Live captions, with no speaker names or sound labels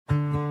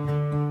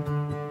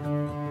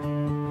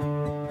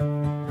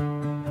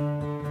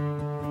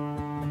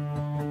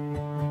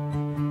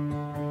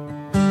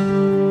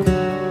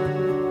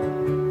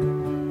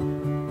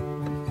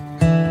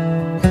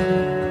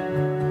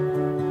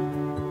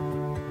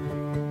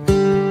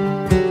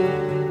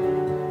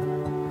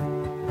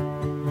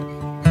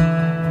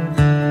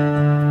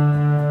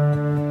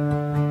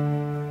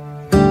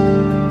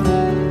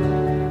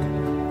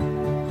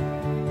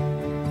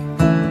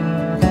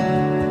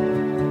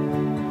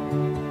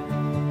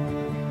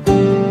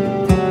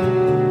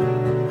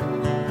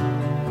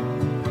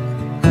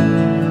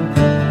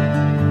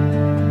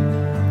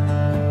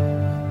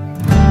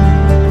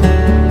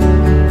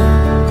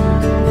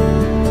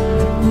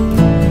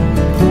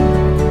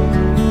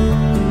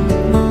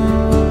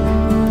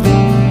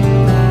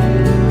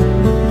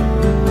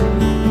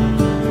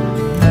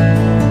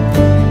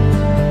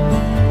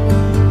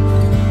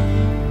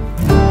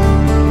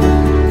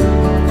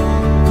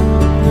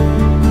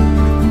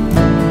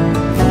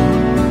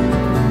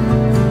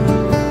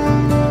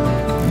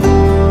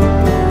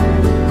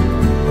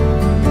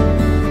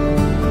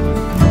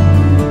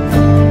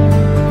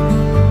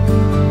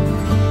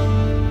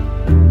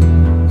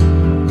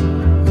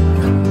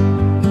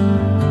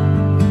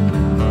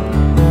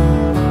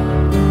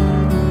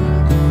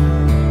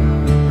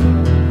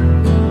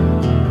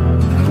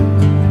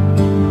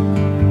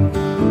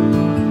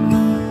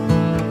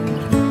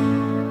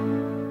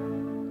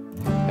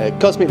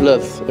Cosmic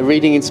Love, a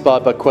reading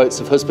inspired by quotes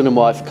of husband and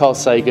wife Carl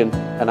Sagan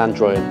and Anne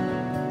Droyan.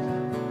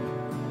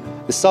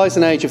 The size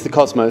and age of the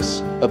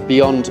cosmos are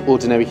beyond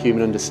ordinary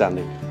human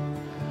understanding.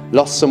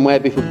 Lost somewhere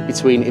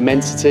between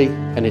immensity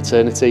and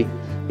eternity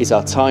is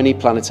our tiny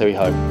planetary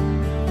home.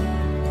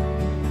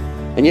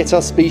 And yet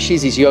our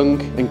species is young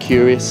and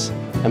curious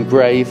and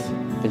brave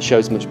and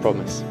shows much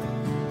promise.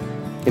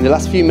 In the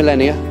last few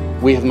millennia,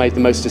 we have made the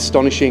most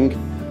astonishing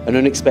and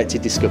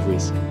unexpected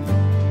discoveries.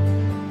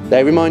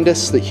 They remind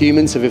us that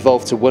humans have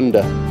evolved to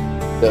wonder,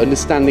 that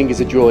understanding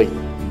is a joy,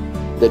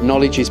 that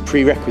knowledge is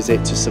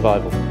prerequisite to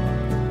survival.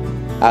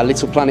 Our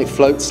little planet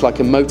floats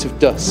like a mote of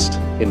dust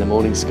in the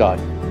morning sky.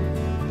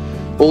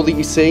 All that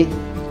you see,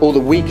 all that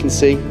we can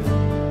see,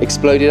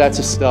 exploded out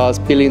of stars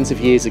billions of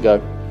years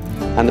ago,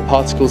 and the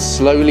particles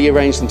slowly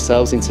arrange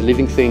themselves into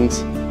living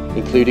things,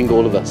 including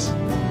all of us.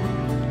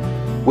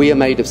 We are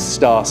made of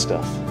star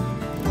stuff.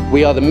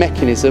 We are the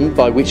mechanism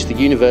by which the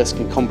universe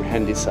can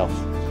comprehend itself.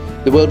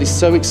 The world is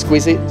so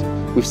exquisite,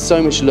 with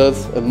so much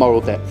love and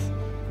moral depth.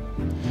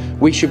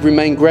 We should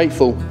remain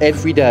grateful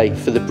every day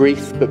for the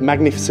brief but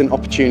magnificent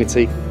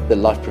opportunity that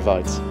life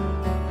provides.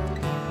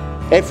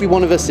 Every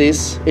one of us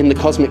is, in the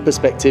cosmic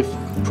perspective,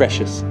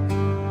 precious.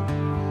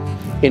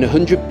 In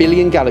 100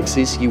 billion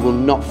galaxies, you will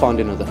not find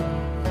another.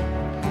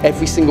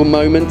 Every single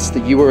moment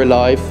that you are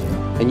alive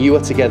and you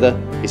are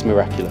together is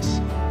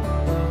miraculous.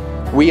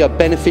 We are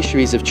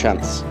beneficiaries of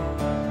chance.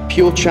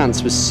 Pure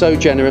chance was so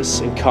generous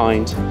and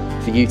kind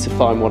for you to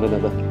find one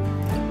another,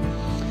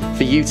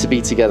 for you to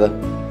be together.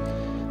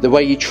 The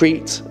way you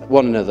treat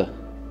one another,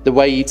 the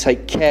way you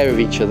take care of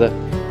each other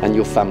and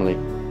your family.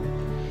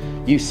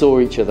 You saw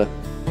each other.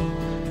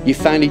 You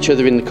found each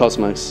other in the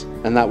cosmos,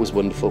 and that was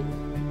wonderful.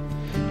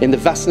 In the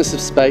vastness of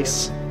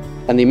space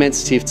and the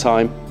immensity of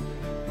time,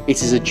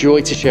 it is a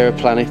joy to share a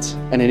planet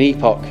and an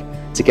epoch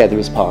together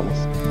as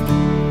partners.